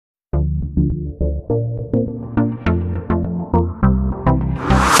Hello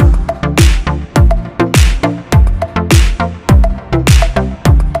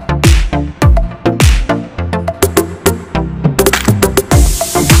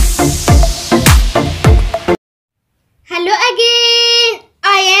again,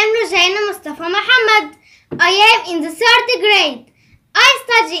 I am Lujay. I am in the 3rd grade. I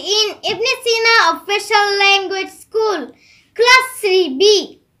study in Ibn Sina Official Language School, Class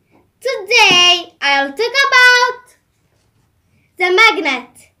 3B. Today, I'll talk about the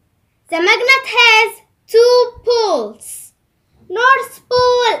magnet. The magnet has 2 poles, North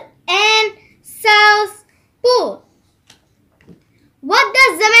Pole and South Pole. What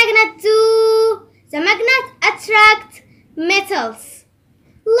does the magnet do? The magnet attracts metals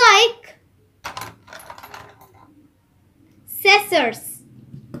like scissors,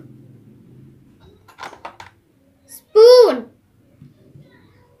 spoon,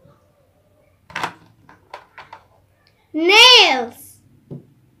 nails,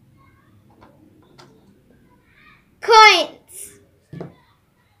 coins.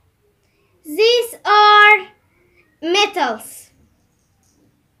 These are metals.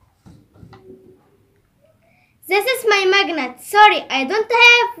 This is my magnet. Sorry, I don't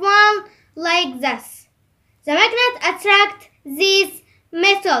have one like this. The magnet attracts these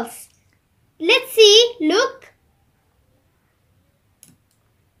metals. Let's see, look.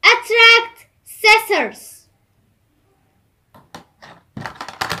 Attract scissors.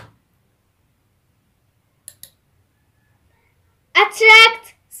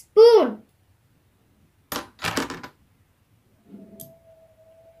 Attract spoon.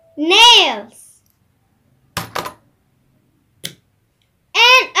 Nails.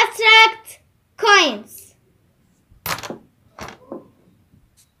 And attract coins.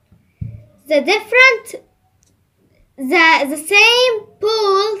 The same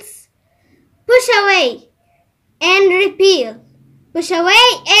poles push away and repel. Push away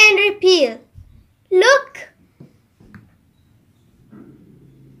and repel. Look.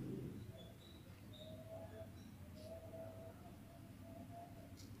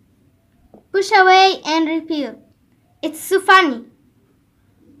 Push away and repel. It's so funny.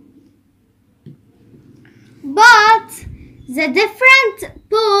 But the different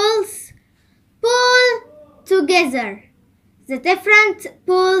poles pull together. The different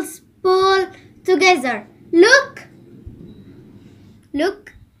poles pull together. Look.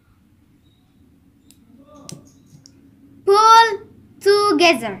 Look. Pull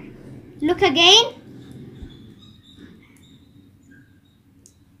together. Look again.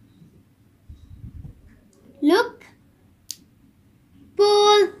 Look.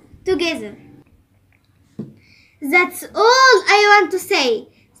 Pull together. That's all I want to say.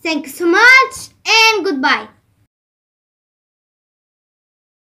 Thanks so much and goodbye.